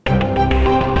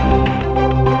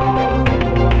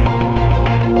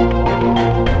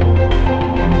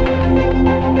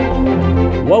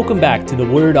back to the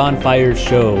Word on Fire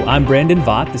show. I'm Brandon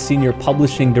Vaught, the Senior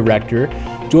Publishing Director.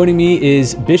 Joining me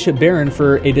is Bishop Barron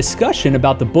for a discussion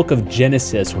about the book of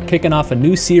Genesis. We're kicking off a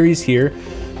new series here.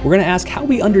 We're going to ask how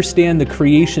we understand the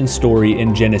creation story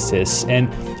in Genesis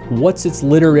and what's its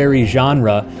literary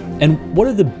genre and what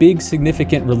are the big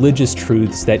significant religious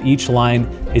truths that each line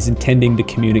is intending to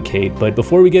communicate. But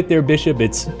before we get there, Bishop,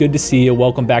 it's good to see you.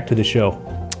 Welcome back to the show.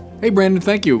 Hey, Brandon,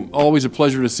 thank you. Always a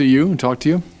pleasure to see you and talk to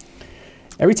you.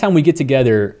 Every time we get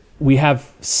together, we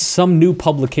have some new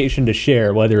publication to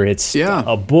share, whether it's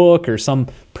a book or some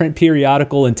print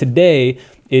periodical. And today,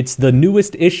 it's the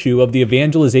newest issue of the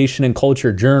Evangelization and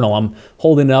Culture Journal. I'm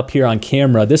holding it up here on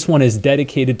camera. This one is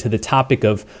dedicated to the topic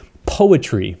of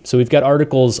poetry. So we've got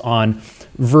articles on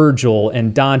Virgil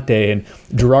and Dante and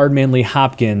Gerard Manley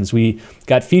Hopkins. We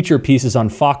got feature pieces on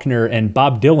Faulkner and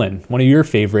Bob Dylan, one of your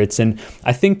favorites. And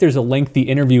I think there's a lengthy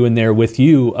interview in there with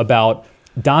you about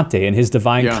Dante and his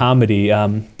Divine Comedy.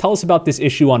 Tell us about this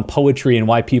issue on poetry and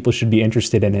why people should be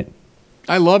interested in it.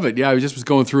 I love it. Yeah, I just was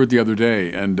going through it the other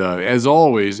day. And as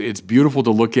always, it's beautiful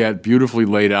to look at, beautifully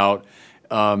laid out.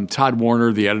 Todd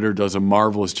Warner, the editor, does a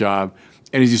marvelous job.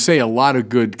 And as you say, a lot of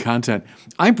good content.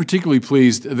 I'm particularly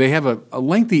pleased. They have a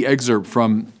lengthy excerpt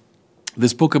from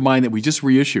this book of mine that we just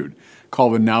reissued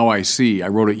called The Now I See. I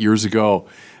wrote it years ago.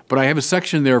 But I have a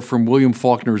section there from William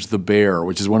Faulkner's The Bear,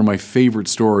 which is one of my favorite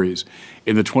stories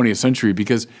in the 20th century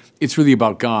because it's really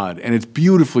about God, and it's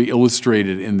beautifully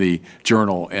illustrated in the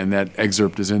journal, and that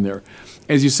excerpt is in there.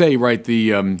 As you say, right,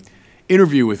 the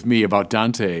interview with me about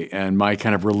Dante and my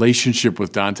kind of relationship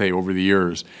with Dante over the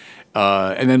years,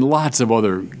 and then lots of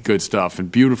other good stuff and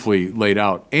beautifully laid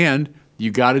out. And you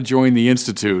got to join the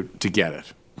Institute to get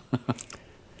it.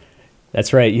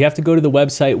 That's right. You have to go to the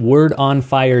website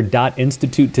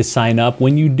wordonfire.institute to sign up.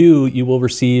 When you do, you will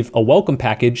receive a welcome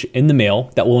package in the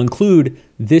mail that will include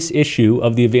this issue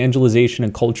of the Evangelization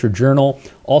and Culture Journal,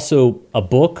 also a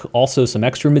book, also some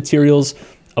extra materials.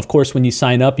 Of course, when you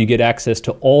sign up, you get access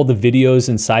to all the videos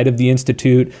inside of the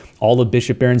Institute, all of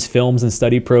Bishop Barron's films and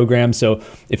study programs. So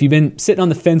if you've been sitting on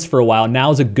the fence for a while,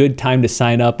 now's a good time to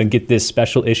sign up and get this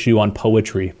special issue on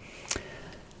poetry.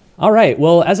 All right,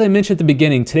 well, as I mentioned at the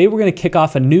beginning, today we're going to kick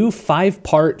off a new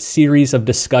 5-part series of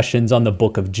discussions on the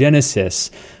book of Genesis.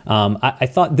 I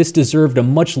thought this deserved a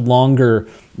much longer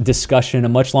discussion, a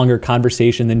much longer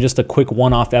conversation than just a quick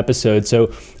one-off episode.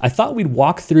 So I thought we'd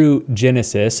walk through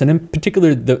Genesis, and in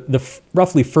particular, the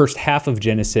roughly first half of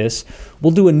Genesis.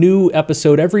 We'll do a new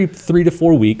episode every 3 to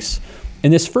 4 weeks. In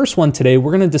this first one today,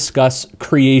 we're going to discuss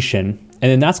creation,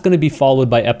 and then that's going to be followed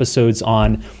by episodes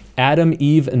on Adam,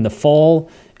 Eve, and the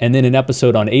fall, and then an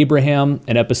episode on Abraham,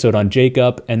 an episode on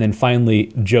Jacob, and then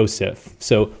finally Joseph.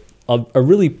 So a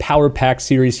really power-packed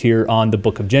series here on the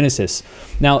book of Genesis.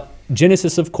 Now,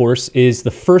 Genesis, of course, is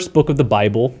the first book of the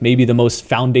Bible, maybe the most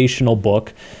foundational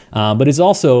book, but is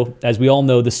also, as we all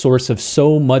know, the source of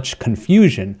so much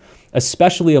confusion,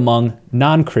 especially among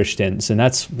non-Christians. And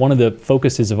that's one of the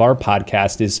focuses of our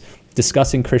podcast, is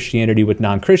discussing Christianity with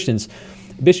non-Christians.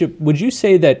 Bishop, would you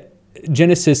say that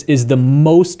Genesis is the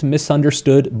most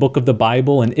misunderstood book of the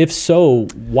Bible? And if so,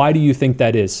 why do you think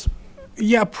that is?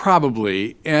 Yeah,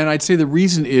 probably. And I'd say the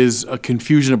reason is a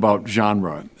confusion about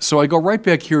genre. So I go right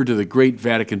back here to the great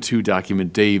Vatican II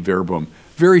document, Dei Verbum.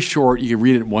 Very short. You can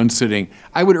read it in one sitting.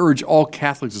 I would urge all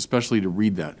Catholics especially to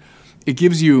read that. It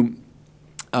gives you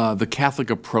the Catholic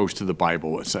approach to the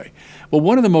Bible, let's say. Well,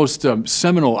 one of the most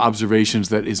seminal observations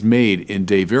that is made in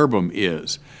Dei Verbum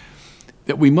is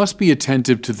that we must be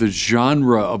attentive to the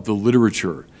genre of the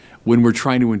literature when we're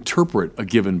trying to interpret a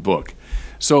given book.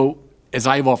 So, as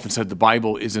I've often said, the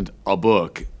Bible isn't a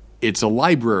book, it's a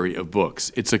library of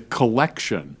books. It's a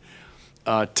collection.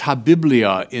 Ta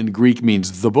biblia in Greek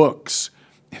means the books.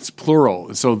 It's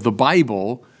plural. So the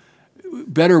Bible,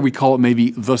 better we call it maybe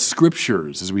the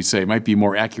scriptures, as we say, might be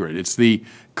more accurate. It's the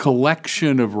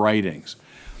collection of writings.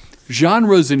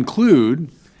 Genres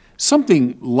include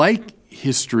something like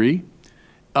history,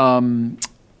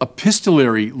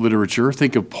 epistolary literature,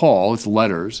 think of Paul, it's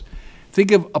letters.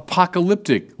 Think of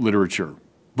apocalyptic literature,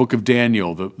 Book of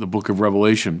Daniel, the Book of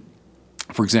Revelation,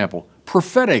 for example.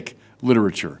 Prophetic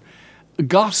literature.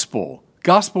 Gospel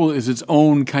is its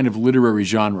own kind of literary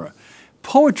genre.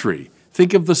 Poetry,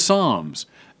 think of the Psalms.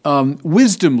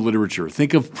 Wisdom literature,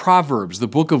 think of Proverbs, the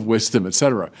Book of Wisdom,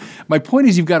 etc. My point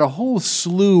is you've got a whole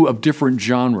slew of different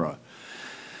genres.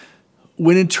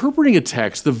 When interpreting a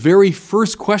text, the very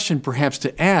first question perhaps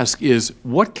to ask is,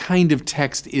 what kind of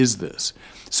text is this?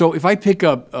 So if I pick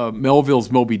up Melville's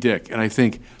Moby Dick and I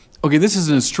think, okay, this is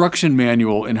an instruction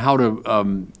manual in how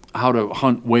to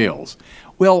hunt whales.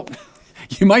 Well,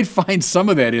 You might find some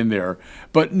of that in there,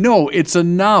 but no, it's a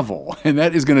novel, and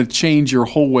that is going to change your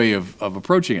whole way of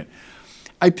approaching it.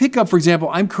 I pick up, for example,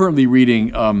 I'm currently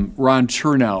reading Ron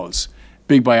Chernow's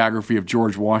big biography of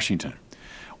George Washington.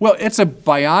 Well, it's a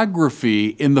biography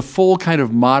in the full kind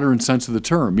of modern sense of the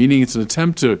term, meaning it's an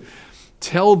attempt to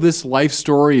tell this life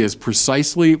story as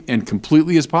precisely and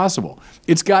completely as possible.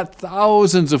 It's got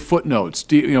thousands of footnotes,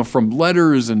 from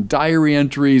letters and diary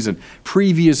entries and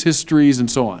previous histories and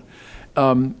so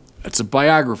on. It's a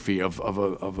biography of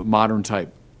a modern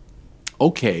type.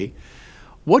 Okay,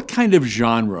 what kind of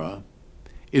genre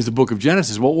is the book of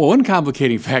Genesis? Well, one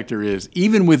complicating factor is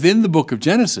even within the book of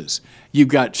Genesis, you've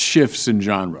got shifts in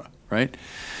genre, right?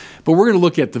 But we're going to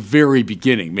look at the very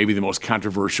beginning, maybe the most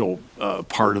controversial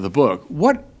part of the book.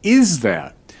 What is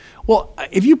that? Well,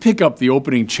 if you pick up the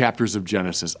opening chapters of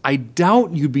Genesis, I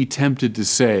doubt you'd be tempted to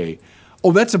say,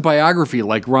 oh, that's a biography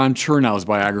like Ron Chernow's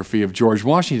biography of George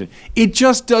Washington. It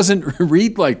just doesn't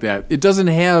read like that. It doesn't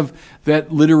have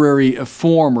that literary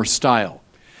form or style.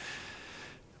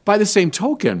 By the same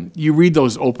token, you read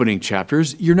those opening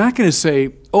chapters, you're not going to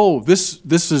say, oh, this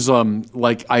is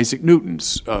like Isaac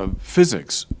Newton's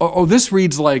physics. Oh, this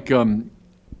reads like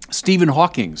Stephen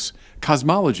Hawking's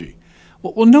cosmology.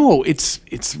 Well, no,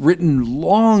 it's written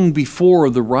long before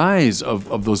the rise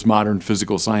of those modern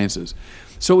physical sciences.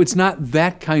 So it's not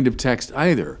that kind of text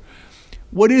either.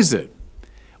 What is it?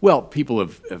 Well, people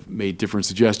have made different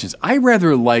suggestions. I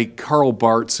rather like Karl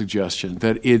Barth's suggestion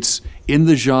that it's in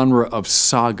the genre of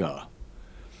saga.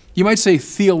 You might say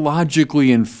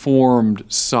theologically informed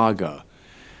saga.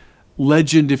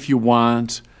 Legend if you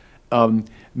want,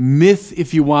 myth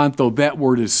if you want, though that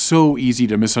word is so easy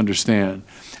to misunderstand.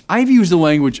 I've used the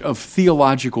language of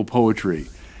theological poetry.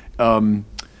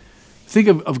 Think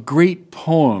of great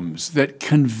poems that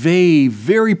convey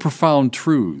very profound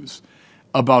truths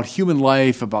about human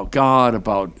life, about God,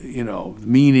 about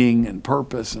meaning and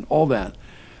purpose and all that.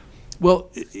 Well,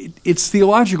 it's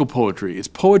theological poetry. It's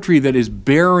poetry that is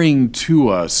bearing to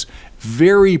us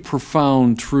very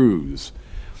profound truths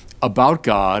about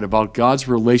God, about God's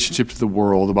relationship to the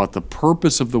world, about the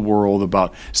purpose of the world,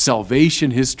 about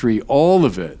salvation history, all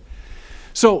of it.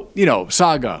 So,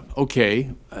 saga,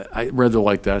 okay, I rather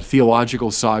like that. Theological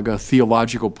saga,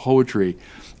 theological poetry.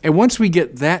 And once we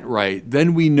get that right,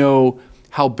 then we know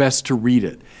how best to read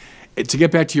it. To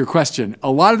get back to your question, a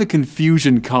lot of the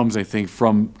confusion comes, I think,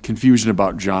 from confusion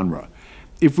about genre.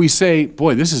 If we say,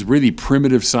 boy, this is really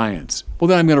primitive science, well,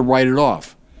 then I'm going to write it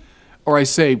off. Or I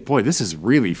say, boy, this is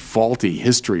really faulty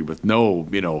history with no,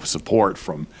 support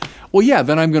from, well, yeah,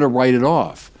 then I'm going to write it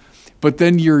off. But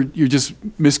then you're just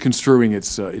misconstruing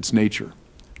its nature.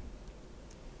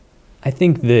 I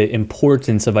think the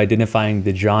importance of identifying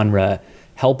the genre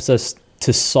helps us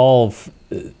to solve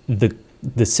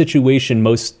the situation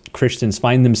most Christians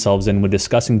find themselves in when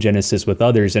discussing Genesis with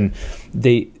others, and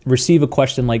they receive a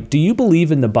question like, do you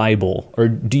believe in the Bible? Or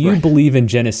do you believe in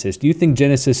Genesis? Do you think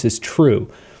Genesis is true?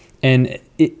 And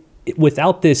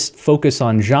without this focus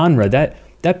on genre,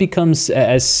 that becomes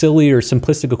as silly or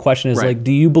simplistic a question as like,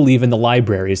 do you believe in the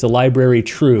library? Is the library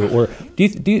true? Or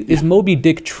is Moby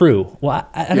Dick true? Well,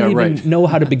 I don't even know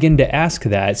how to begin to ask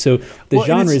that. So the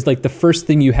genre is like the first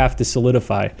thing you have to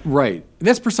solidify. Right.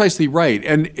 That's precisely right.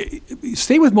 And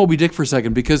stay with Moby Dick for a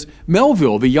second, because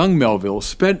Melville, the young Melville,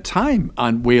 spent time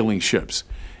on whaling ships.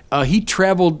 He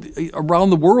traveled around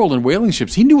the world in whaling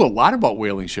ships. He knew a lot about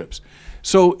whaling ships.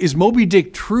 So is Moby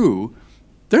Dick true?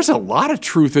 There's a lot of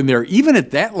truth in there, even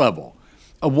at that level,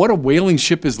 of what a whaling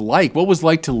ship is like, what it was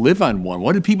like to live on one,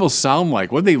 what did people sound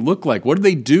like, what did they look like, what did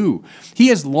they do? He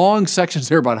has long sections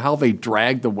there about how they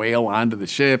dragged the whale onto the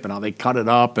ship and how they cut it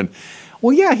up. And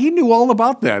well, yeah, he knew all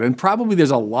about that. And probably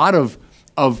there's a lot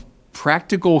of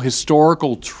practical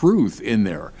historical truth in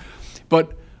there.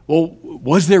 But, well,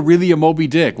 was there really a Moby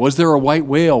Dick? Was there a white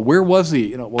whale? Where was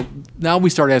he? Well, now we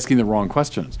start asking the wrong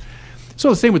questions. So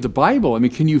the same with the Bible. I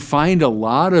mean, can you find a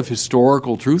lot of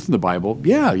historical truth in the Bible?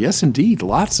 Yeah, yes, indeed,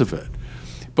 lots of it.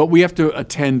 But we have to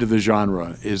attend to the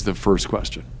genre is the first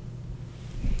question.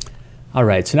 All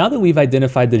right, so now that we've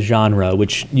identified the genre,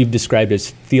 which you've described as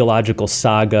theological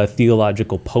saga,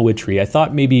 theological poetry, I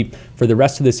thought maybe for the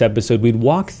rest of this episode, we'd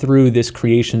walk through this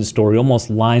creation story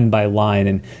almost line by line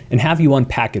and have you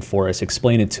unpack it for us,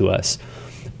 explain it to us.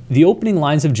 The opening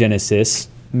lines of Genesis,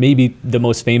 maybe the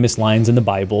most famous lines in the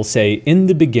Bible, say, in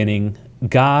the beginning,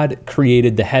 God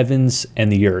created the heavens and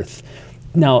the earth.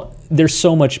 Now, there's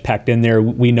so much packed in there.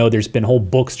 We know there's been whole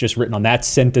books just written on that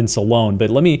sentence alone. But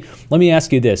let me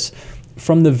ask you this.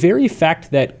 From the very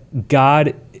fact that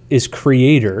God is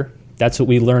creator, that's what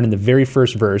we learn in the very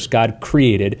first verse, God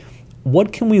created,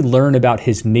 What can we learn about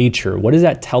his nature? What does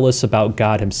that tell us about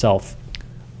God himself?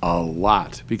 A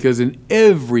lot, because in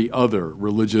every other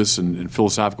religious and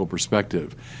philosophical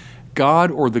perspective,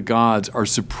 God or the gods are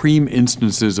supreme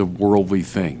instances of worldly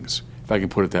things, if I can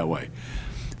put it that way.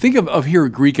 Think of here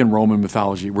Greek and Roman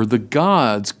mythology, where the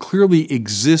gods clearly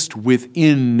exist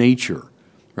within nature,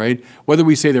 right? Whether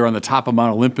we say they're on the top of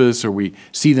Mount Olympus or we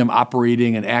see them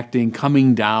operating and acting,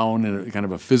 coming down in a kind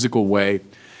of a physical way,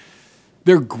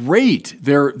 they're great.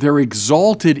 They're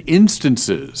exalted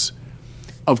instances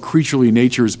of creaturely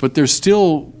natures, but they're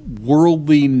still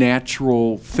worldly,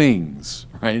 natural things,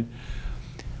 right?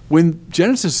 When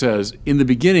Genesis says, in the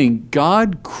beginning,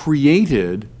 God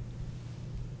created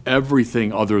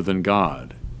everything other than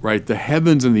God, right? The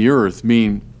heavens and the earth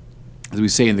mean, as we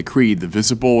say in the Creed, the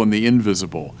visible and the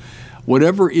invisible.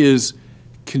 Whatever is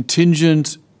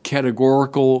contingent,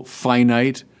 categorical,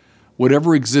 finite,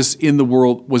 whatever exists in the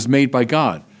world was made by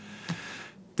God.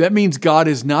 That means God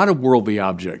is not a worldly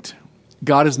object.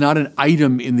 God is not an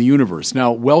item in the universe.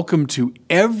 Now, welcome to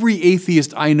every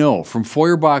atheist I know, from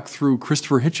Feuerbach through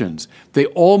Christopher Hitchens. They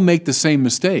all make the same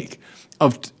mistake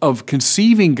of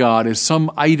conceiving God as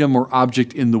some item or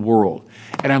object in the world.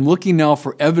 And I'm looking now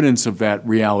for evidence of that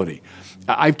reality.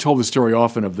 I've told the story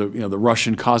often of the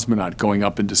Russian cosmonaut going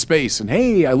up into space, and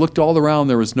hey, I looked all around,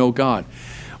 there was no God.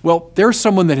 Well, there's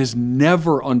someone that has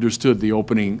never understood the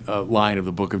opening line of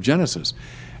the book of Genesis.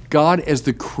 God, as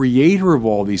the creator of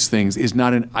all these things, is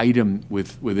not an item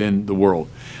within the world.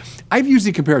 I've used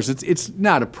the comparison, it's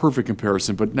not a perfect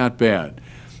comparison, but not bad,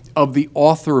 of the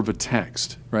author of a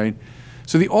text, right?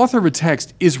 So the author of a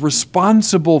text is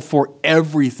responsible for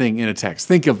everything in a text.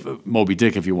 Think of Moby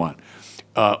Dick if you want,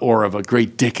 or of a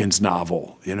great Dickens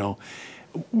novel,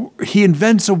 He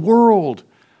invents a world.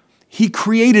 He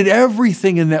created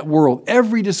everything in that world,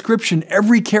 every description,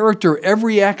 every character,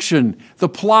 every action, the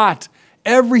plot.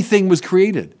 Everything was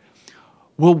created.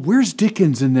 Well, where's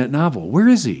Dickens in that novel? Where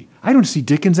is he? I don't see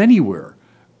Dickens anywhere.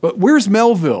 But where's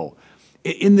Melville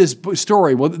in this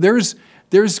story? Well, there's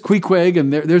Queequeg,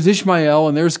 and there's Ishmael,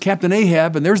 and there's Captain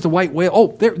Ahab, and there's the white whale. Oh,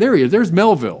 there he is. There's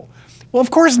Melville. Well, of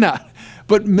course not.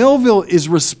 But Melville is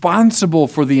responsible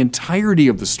for the entirety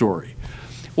of the story.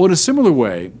 Well, in a similar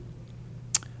way,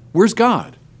 where's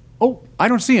God? Oh, I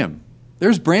don't see him.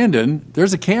 There's Brandon.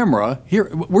 There's a camera. Here,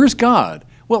 where's God?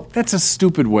 Well, that's a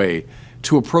stupid way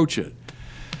to approach it.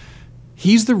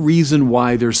 He's the reason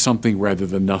why there's something rather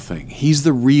than nothing. He's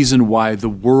the reason why the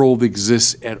world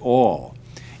exists at all.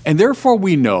 And therefore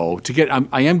we know,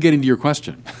 I am getting to your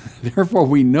question, therefore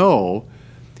we know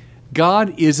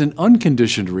God is an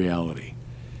unconditioned reality.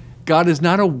 God is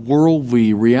not a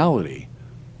worldly reality.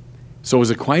 So as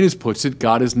Aquinas puts it,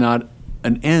 God is not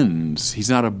an ens, he's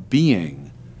not a being,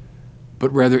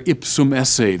 but rather ipsum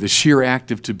esse, the sheer act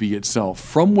of to be itself,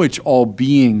 from which all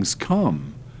beings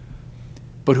come,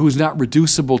 but who is not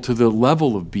reducible to the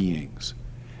level of beings.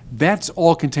 That's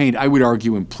all contained, I would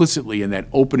argue, implicitly in that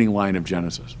opening line of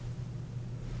Genesis.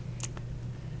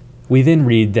 We then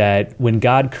read that when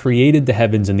God created the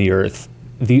heavens and the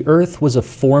earth was a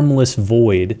formless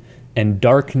void, and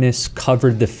darkness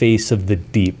covered the face of the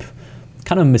deep.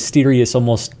 Kind of mysterious,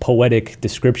 almost poetic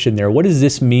description there. What does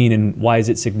this mean, and why is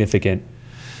it significant?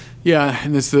 Yeah,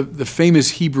 and it's the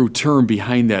famous Hebrew term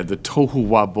behind that, the tohu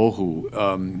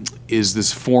wabohu, is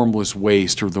this formless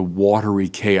waste or the watery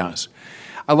chaos.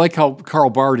 I like how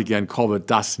Karl Barth again called it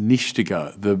das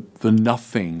Nichtige, the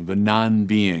nothing, the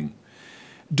non-being.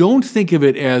 Don't think of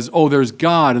it as, oh, there's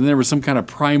God, and there was some kind of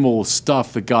primal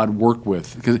stuff that God worked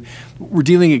with. Because we're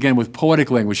dealing, again, with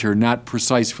poetic language here, not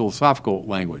precise philosophical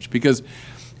language. Because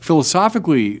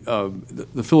philosophically,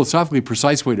 the philosophically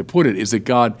precise way to put it is that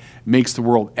God makes the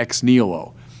world ex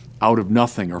nihilo, out of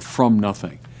nothing or from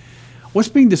nothing. What's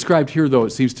being described here, though,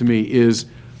 it seems to me, is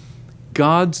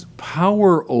God's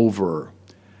power over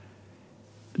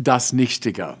das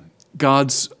Nichtige,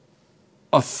 God's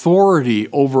authority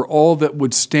over all that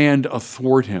would stand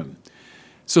athwart him.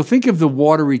 So think of the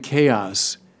watery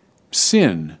chaos,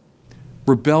 sin,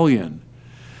 rebellion,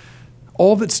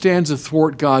 all that stands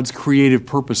athwart God's creative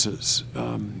purposes.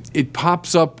 It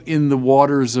pops up in the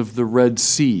waters of the Red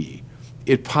Sea.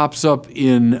 It pops up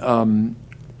in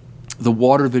the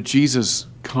water that Jesus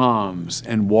calms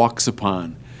and walks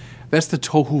upon. That's the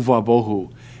tohu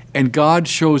vabohu. And God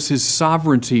shows his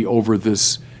sovereignty over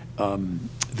this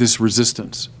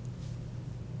resistance.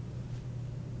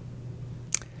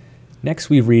 Next,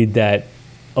 we read that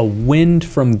a wind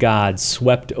from God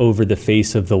swept over the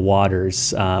face of the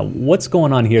waters. What's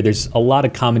going on here? There's a lot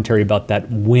of commentary about that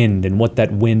wind and what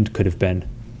that wind could have been.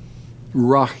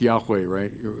 Ruach Yahweh,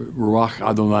 right? Ruach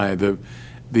Adonai,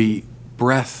 the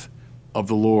breath of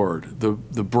the Lord,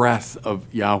 the breath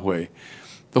of Yahweh.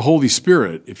 The Holy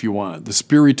Spirit, if you want. The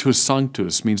Spiritus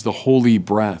Sanctus means the holy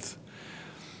breath.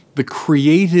 The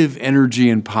creative energy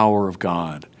and power of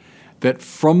God that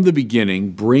from the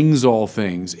beginning brings all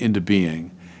things into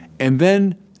being. And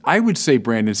then I would say,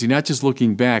 Brandon, see, not just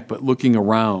looking back, but looking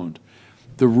around,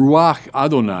 the Ruach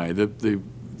Adonai,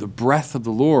 the breath of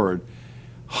the Lord,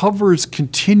 hovers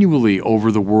continually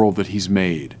over the world that he's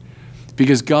made.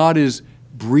 Because God is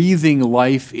breathing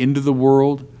life into the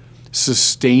world,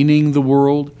 sustaining the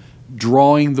world,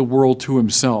 drawing the world to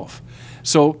himself.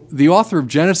 So the author of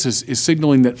Genesis is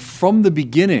signaling that from the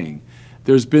beginning,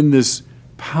 there's been this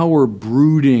power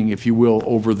brooding, if you will,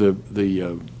 over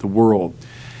the world.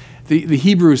 The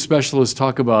Hebrew specialists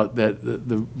talk about that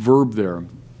the verb there,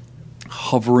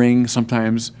 hovering,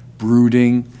 sometimes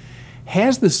brooding,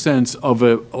 has the sense of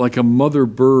like a mother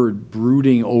bird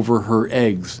brooding over her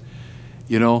eggs,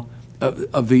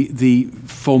 of the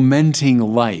fomenting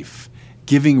life,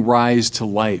 giving rise to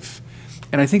life.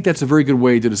 And I think that's a very good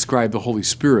way to describe the Holy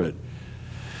Spirit.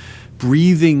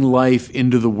 Breathing life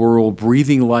into the world,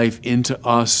 breathing life into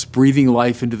us, breathing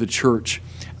life into the church.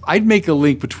 I'd make a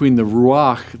link between the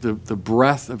Ruach, the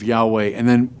breath of Yahweh, and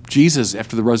then Jesus,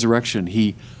 after the resurrection,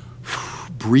 he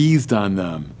breathed on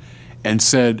them and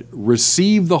said,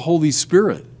 receive the Holy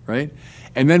Spirit, right?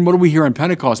 And then what do we hear on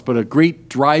Pentecost? But a great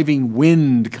driving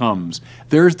wind comes.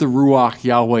 There's the Ruach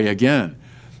Yahweh again.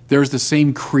 There's the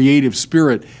same creative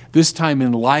spirit, this time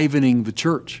enlivening the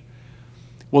church.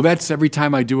 Well, that's every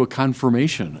time I do a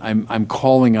confirmation. I'm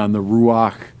calling on the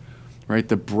Ruach, right?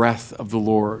 The breath of the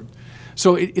Lord.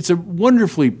 So it's a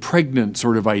wonderfully pregnant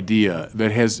sort of idea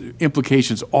that has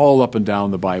implications all up and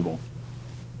down the Bible.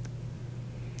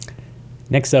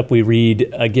 Next up, we read,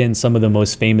 again, some of the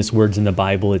most famous words in the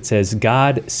Bible. It says,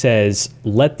 God says,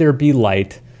 let there be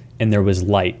light, and there was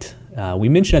light. We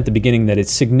mentioned at the beginning that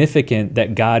it's significant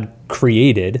that God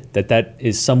created, that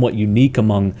is somewhat unique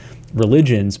among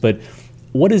religions, but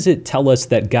what does it tell us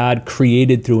that God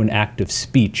created through an act of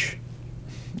speech?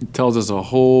 It tells us a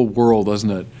whole world, doesn't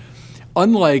it?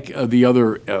 Unlike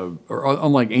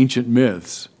unlike ancient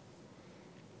myths,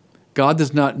 God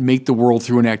does not make the world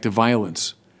through an act of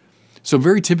violence. So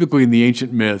very typically in the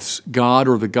ancient myths, God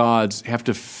or the gods have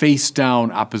to face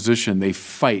down opposition. They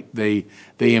fight. They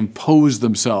impose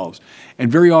themselves.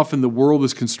 And very often the world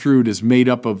is construed as made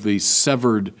up of the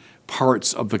severed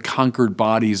parts of the conquered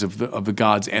bodies of the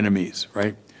gods' enemies,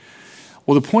 right?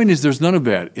 Well, the point is there's none of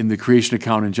that in the creation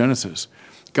account in Genesis.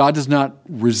 God does not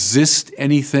resist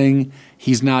anything.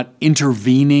 He's not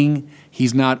intervening.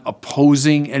 He's not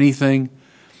opposing anything.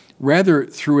 Rather,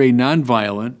 through a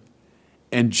nonviolent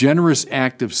and generous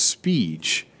act of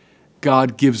speech,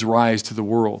 God gives rise to the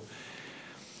world.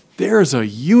 There's a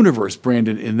universe,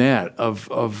 Brandon, in that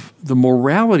of the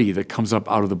morality that comes up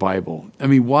out of the Bible. I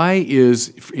mean, why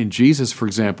is, in Jesus, for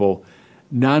example,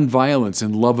 nonviolence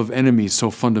and love of enemies so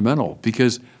fundamental?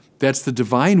 Because that's the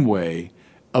divine way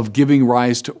of giving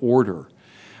rise to order.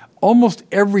 Almost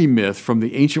every myth from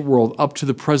the ancient world up to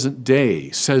the present day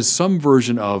says some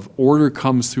version of order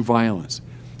comes through violence.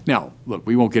 Now, look,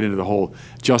 we won't get into the whole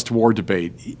just war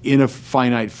debate. In a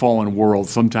finite fallen world,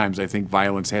 sometimes I think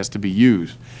violence has to be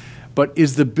used. But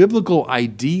is the biblical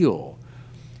ideal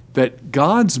that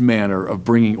God's manner of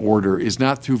bringing order is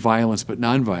not through violence but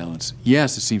nonviolence?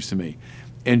 Yes, it seems to me.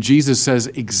 And Jesus says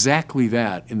exactly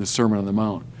that in the Sermon on the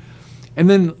Mount. And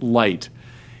then light.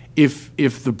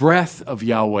 If the breath of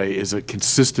Yahweh is a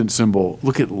consistent symbol,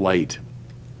 look at light.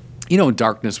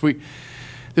 Darkness,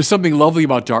 there's something lovely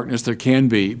about darkness, there can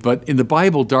be, but in the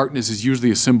Bible, darkness is usually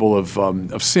a symbol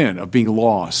of sin, of being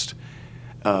lost.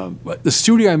 But the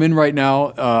studio I'm in right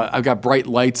now, I've got bright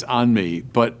lights on me,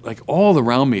 but like all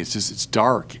around me, it's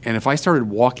dark. And if I started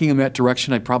walking in that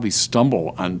direction, I'd probably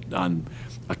stumble on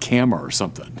a camera or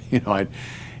something.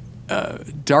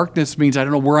 Darkness means I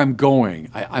don't know where I'm going.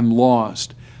 I'm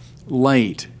lost.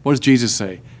 Light. What does Jesus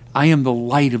say? I am the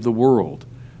light of the world.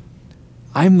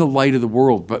 I'm the light of the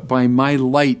world, but by my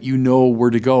light you know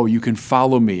where to go. You can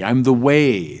follow me. I'm the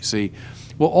way. See?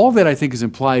 Well, all that I think is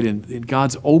implied in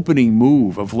God's opening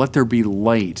move of let there be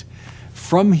light.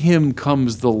 From him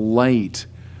comes the light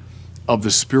of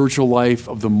the spiritual life,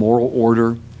 of the moral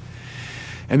order.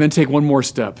 And then take one more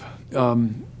step.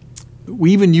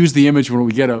 We even use the image when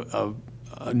we get a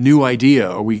new idea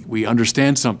or we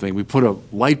understand something. We put a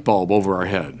light bulb over our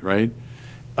head, right?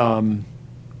 The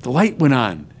light went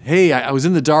on. Hey, I was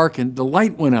in the dark and the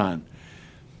light went on.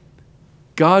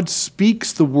 God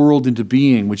speaks the world into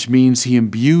being, which means he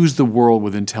imbues the world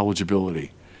with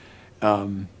intelligibility.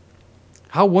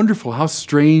 How wonderful, how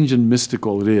strange and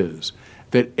mystical it is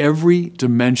that every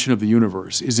dimension of the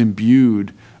universe is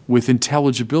imbued with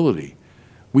intelligibility.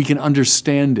 We can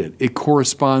understand it. It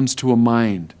corresponds to a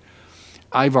mind.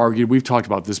 I've argued, we've talked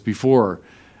about this before,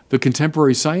 the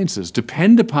contemporary sciences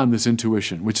depend upon this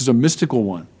intuition, which is a mystical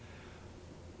one.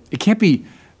 It can't be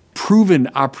proven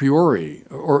a priori,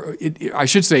 or I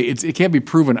should say it can't be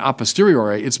proven a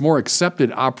posteriori. It's more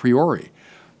accepted a priori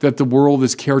that the world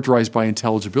is characterized by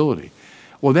intelligibility.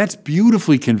 Well, that's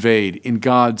beautifully conveyed in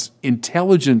God's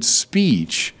intelligent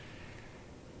speech.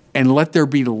 And let there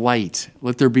be light,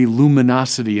 let there be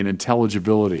luminosity and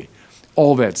intelligibility.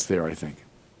 All that's there, I think.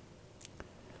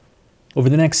 Over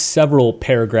the next several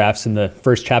paragraphs in the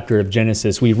first chapter of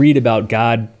Genesis, we read about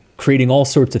God creating all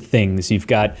sorts of things. You've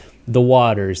got the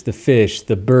waters, the fish,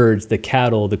 the birds, the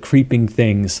cattle, the creeping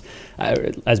things.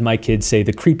 As my kids say,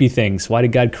 the creepy things. Why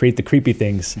did God create the creepy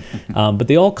things? But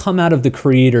they all come out of the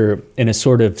Creator in a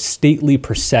sort of stately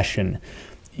procession.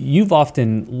 You've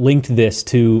often linked this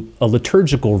to a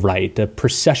liturgical rite, a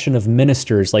procession of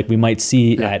ministers like we might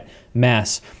see at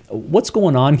Mass. What's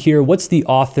going on here? What's the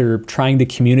author trying to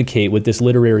communicate with this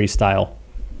literary style?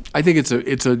 I think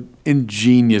it's an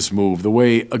ingenious move, the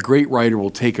way a great writer will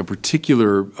take a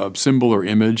particular symbol or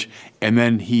image and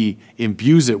then he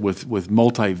imbues it with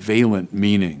multivalent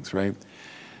meanings, right?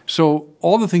 So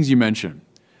all the things you mentioned,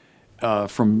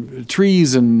 from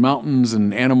trees and mountains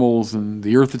and animals and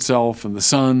the earth itself and the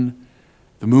sun,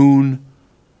 the moon,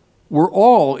 were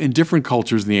all in different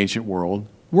cultures in the ancient world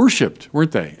worshipped,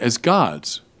 weren't they, as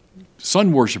gods?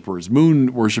 Sun worshipers,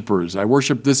 moon worshipers. I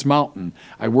worship this mountain.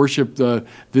 I worship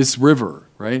this river,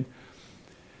 right?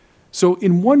 So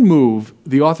in one move,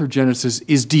 the author of Genesis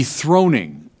is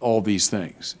dethroning all these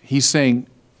things. He's saying,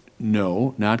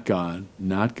 no, not God,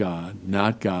 not God,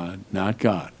 not God, not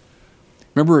God.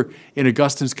 Remember in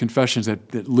Augustine's Confessions,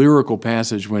 that lyrical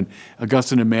passage when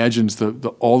Augustine imagines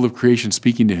all of creation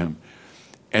speaking to him,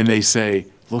 and they say,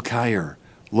 look higher,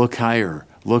 look higher,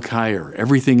 look higher.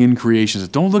 Everything in creation says,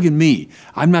 don't look at me.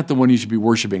 I'm not the one you should be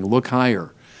worshiping. Look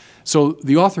higher. So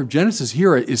the author of Genesis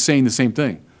here is saying the same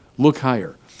thing. Look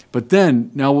higher. But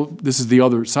then, now this is the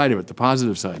other side of it, the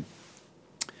positive side.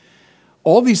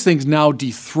 All these things now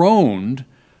dethroned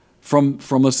from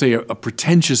let's say, a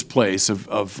pretentious place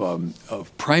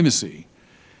of primacy.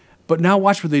 But now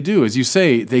watch what they do. As you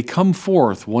say, they come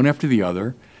forth one after the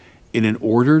other in an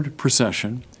ordered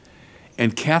procession.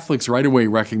 And Catholics right away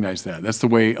recognize that. That's the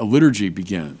way a liturgy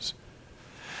begins.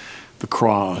 The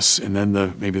cross, and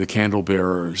then maybe the candle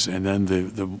bearers, and then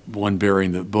the one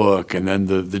bearing the book, and then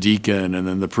the deacon, and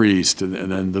then the priest,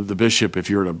 and then the bishop if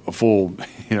you're in a full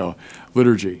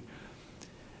liturgy.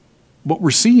 What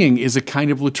we're seeing is a kind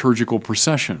of liturgical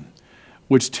procession,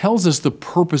 which tells us the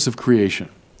purpose of creation.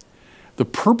 The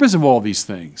purpose of all these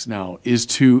things now is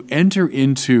to enter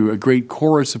into a great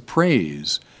chorus of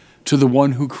praise to the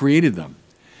one who created them.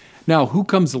 Now, who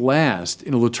comes last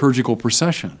in a liturgical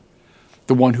procession?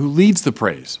 The one who leads the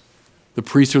praise, the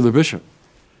priest or the bishop.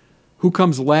 Who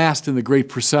comes last in the great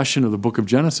procession of the book of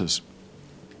Genesis?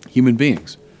 Human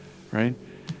beings, right?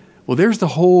 Well, there's the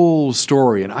whole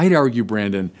story, and I'd argue,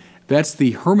 Brandon, that's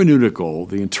the hermeneutical,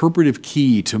 the interpretive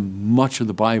key to much of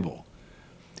the Bible.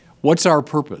 What's our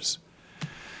purpose?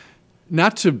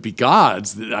 Not to be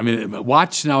gods. I mean,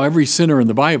 watch now, every sinner in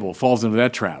the Bible falls into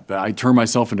that trap. I turn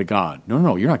myself into God.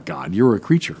 No, you're not God. You're a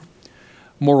creature.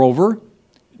 Moreover,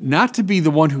 not to be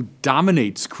the one who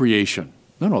dominates creation.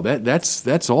 No,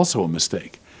 that's also a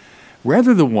mistake.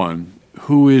 Rather the one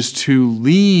who is to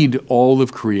lead all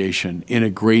of creation in a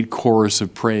great chorus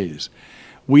of praise.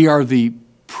 We are the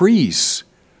priests.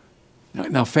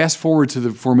 Now fast forward to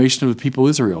the formation of the people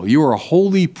of Israel. You are a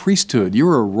holy priesthood. You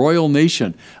are a royal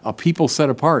nation, a people set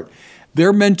apart.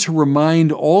 They're meant to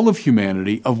remind all of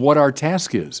humanity of what our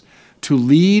task is, to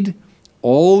lead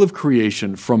all of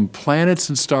creation from planets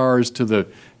and stars to the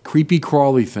creepy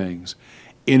crawly things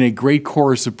in a great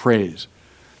chorus of praise.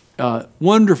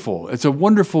 Wonderful. It's a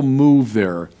wonderful move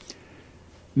there.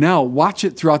 Now watch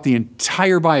it throughout the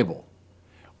entire Bible.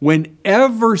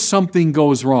 Whenever something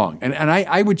goes wrong, and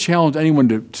I would challenge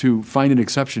anyone to find an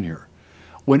exception here.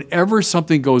 Whenever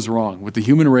something goes wrong with the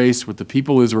human race, with the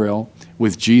people of Israel,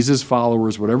 with Jesus'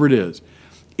 followers, whatever it is,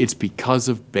 it's because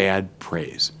of bad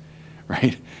praise,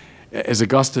 right? As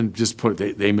Augustine just put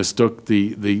it, they mistook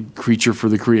the creature for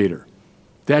the creator.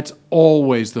 That's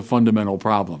always the fundamental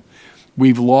problem.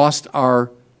 We've lost our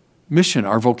mission,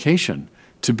 our vocation,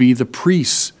 to be the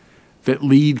priests that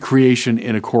lead creation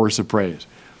in a chorus of praise.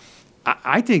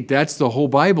 I think that's the whole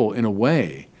Bible in a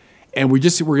way. And we're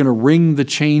going to ring the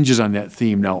changes on that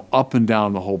theme now up and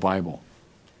down the whole Bible.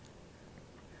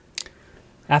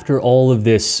 after all of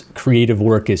this creative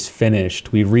work is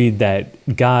finished, we read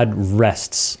that God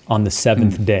rests on the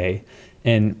seventh day.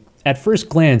 And at first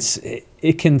glance,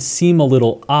 it can seem a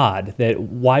little odd that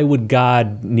why would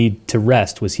God need to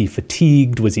rest? Was he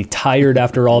fatigued? Was he tired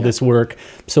after all this work?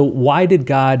 So why did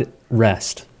God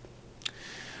rest?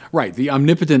 Right. The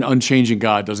omnipotent, unchanging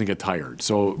God doesn't get tired.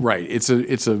 So, right, it's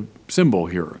a symbol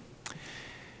here.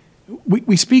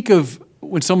 We speak of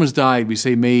when someone's died, we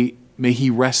say, may he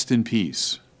rest in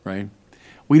peace, right?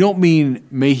 We don't mean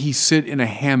may he sit in a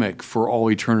hammock for all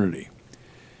eternity.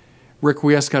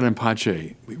 Requiescat in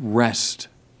pace, rest.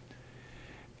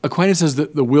 Aquinas says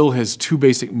that the will has two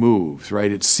basic moves,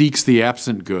 right? It seeks the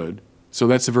absent good, so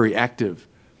that's a very active.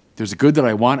 There's a good that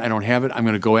I want, I don't have it, I'm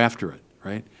going to go after it,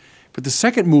 right? But the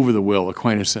second move of the will,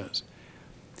 Aquinas says,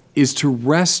 is to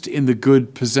rest in the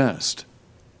good possessed.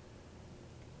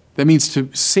 That means to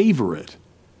savor it,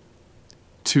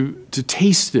 to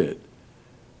taste it.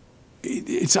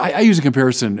 I use a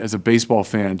comparison as a baseball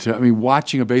fan to,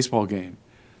 watching a baseball game.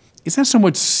 It's not so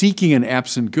much seeking an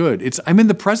absent good. I'm in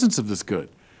the presence of this good.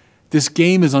 This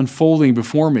game is unfolding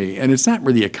before me, and it's not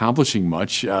really accomplishing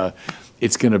much.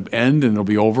 It's going to end, and it'll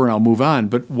be over, and I'll move on.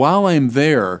 But while I'm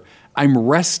there, I'm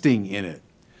resting in it.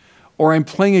 Or I'm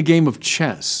playing a game of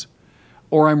chess,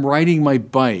 or I'm riding my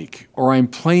bike, or I'm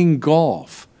playing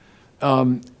golf.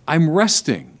 I'm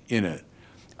resting in it.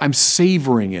 I'm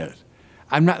savoring it.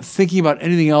 I'm not thinking about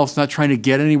anything else, not trying to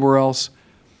get anywhere else.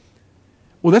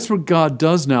 Well, that's what God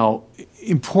does now,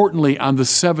 importantly, on the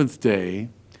seventh day.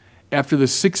 After the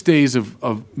 6 days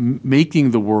of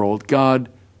making the world, God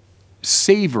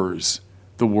savors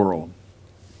the world,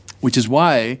 which is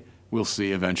why, we'll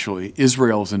see eventually,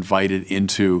 Israel is invited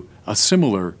into a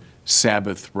similar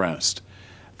Sabbath rest,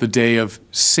 the day of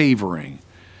savoring.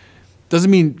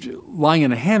 Doesn't mean lying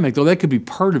in a hammock, though that could be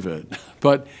part of it,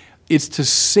 but it's to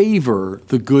savor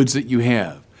the goods that you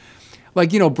have.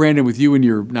 Like, Brandon, with you and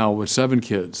your now with 7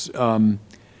 kids,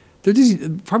 they're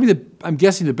probably I'm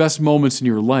guessing the best moments in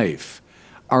your life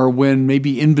are when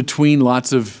maybe in between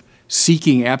lots of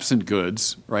seeking absent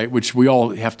goods, right, which we all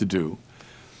have to do.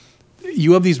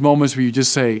 You have these moments where you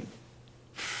just say,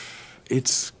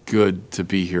 it's good to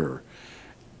be here.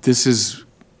 This is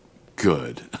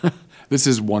good. This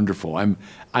is wonderful.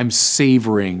 I'm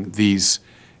savoring these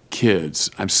kids.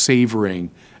 I'm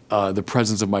savoring the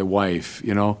presence of my wife,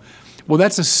 Well,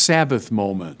 that's a Sabbath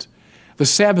moment. The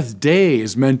Sabbath day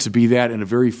is meant to be that in a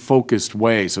very focused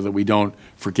way so that we don't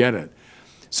forget it.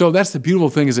 So that's the beautiful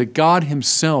thing, is that God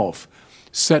himself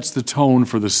sets the tone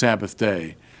for the Sabbath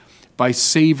day by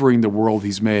savoring the world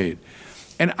he's made.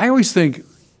 And I always think,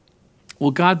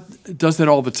 well, God does that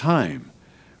all the time,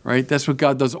 right? That's what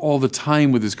God does all the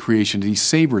time with his creation. He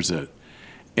savors it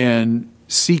and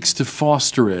seeks to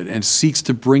foster it and seeks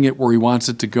to bring it where he wants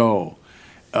it to go.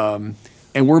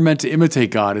 And we're meant to imitate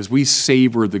God as we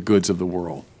savor the goods of the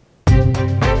world.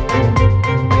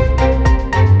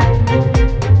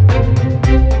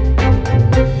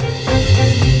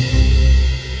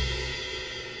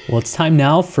 Well, it's time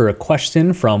now for a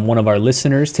question from one of our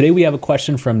listeners. Today we have a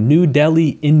question from New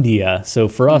Delhi, India. So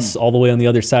for us, all the way on the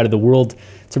other side of the world,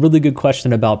 it's a really good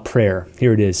question about prayer.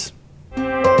 Here it is.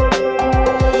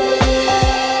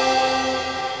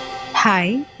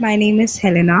 Hi, my name is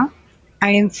Helena.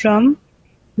 I am from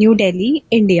New Delhi,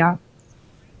 India.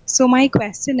 So my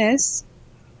question is,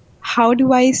 how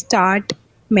do I start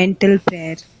mental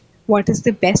prayer? What is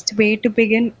the best way to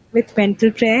begin with mental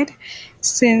prayer?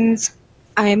 Since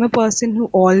I am a person who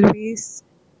always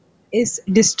is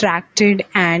distracted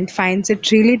and finds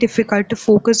it really difficult to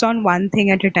focus on one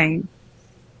thing at a time.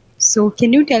 So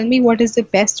can you tell me what is the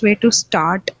best way to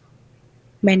start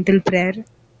mental prayer?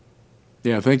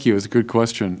 Yeah, thank you. It's a good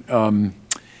question.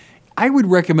 I would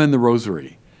recommend the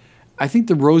Rosary. I think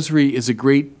the Rosary is a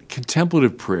great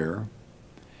contemplative prayer.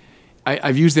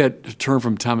 I've used that term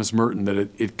from Thomas Merton, that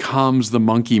it calms the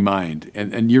monkey mind.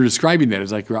 And you're describing that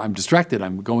as like, I'm distracted,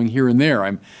 I'm going here and there,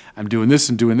 I'm doing this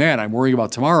and doing that, I'm worrying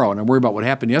about tomorrow, and I'm worried about what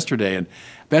happened yesterday, and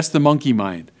that's the monkey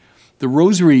mind. The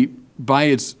Rosary, by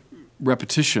its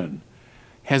repetition,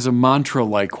 has a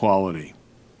mantra-like quality.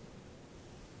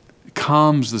 It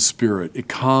calms the spirit, it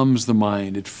calms the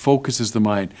mind, it focuses the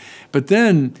mind. But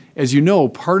then, as you know,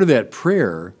 part of that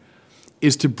prayer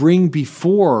is to bring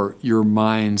before your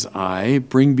mind's eye,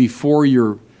 bring before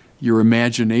your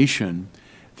imagination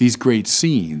these great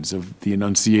scenes of the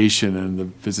Annunciation and the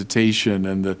Visitation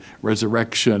and the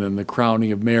Resurrection and the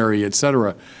crowning of Mary,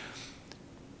 etc.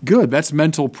 Good, that's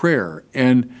mental prayer.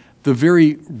 And the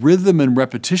very rhythm and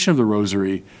repetition of the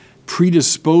Rosary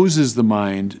predisposes the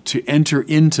mind to enter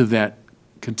into that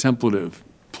contemplative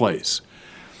place.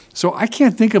 So I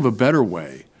can't think of a better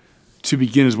way to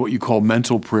begin as what you call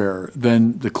mental prayer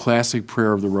than the classic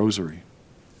prayer of the Rosary.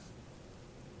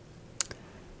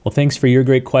 Well, thanks for your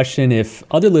great question. If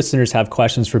other listeners have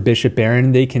questions for Bishop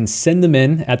Barron, they can send them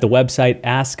in at the website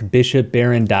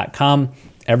askbishopbarron.com.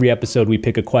 Every episode, we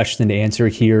pick a question to answer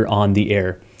here on the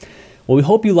air. Well, we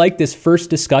hope you liked this first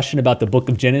discussion about the book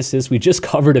of Genesis. We just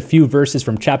covered a few verses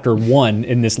from chapter 1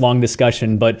 in this long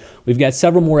discussion, but we've got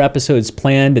several more episodes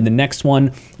planned. In the next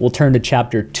one, we'll turn to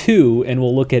chapter 2, and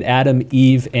we'll look at Adam,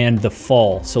 Eve, and the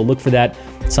fall. So look for that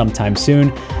sometime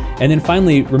soon. And then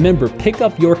finally, remember, pick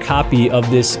up your copy of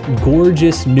this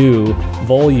gorgeous new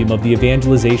volume of the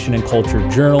Evangelization and Culture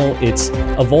Journal. It's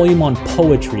a volume on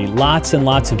poetry, lots and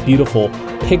lots of beautiful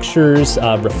pictures,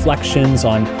 reflections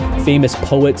on famous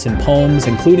poets and poems,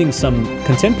 including some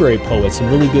contemporary poets, some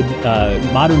really good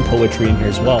modern poetry in here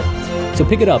as well. So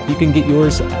pick it up. You can get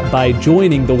yours by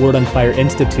joining the Word on Fire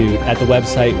Institute at the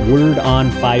website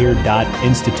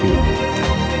wordonfire.institute.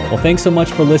 Well, thanks so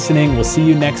much for listening. We'll see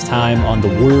you next time on the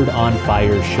Word on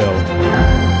Fire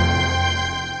show.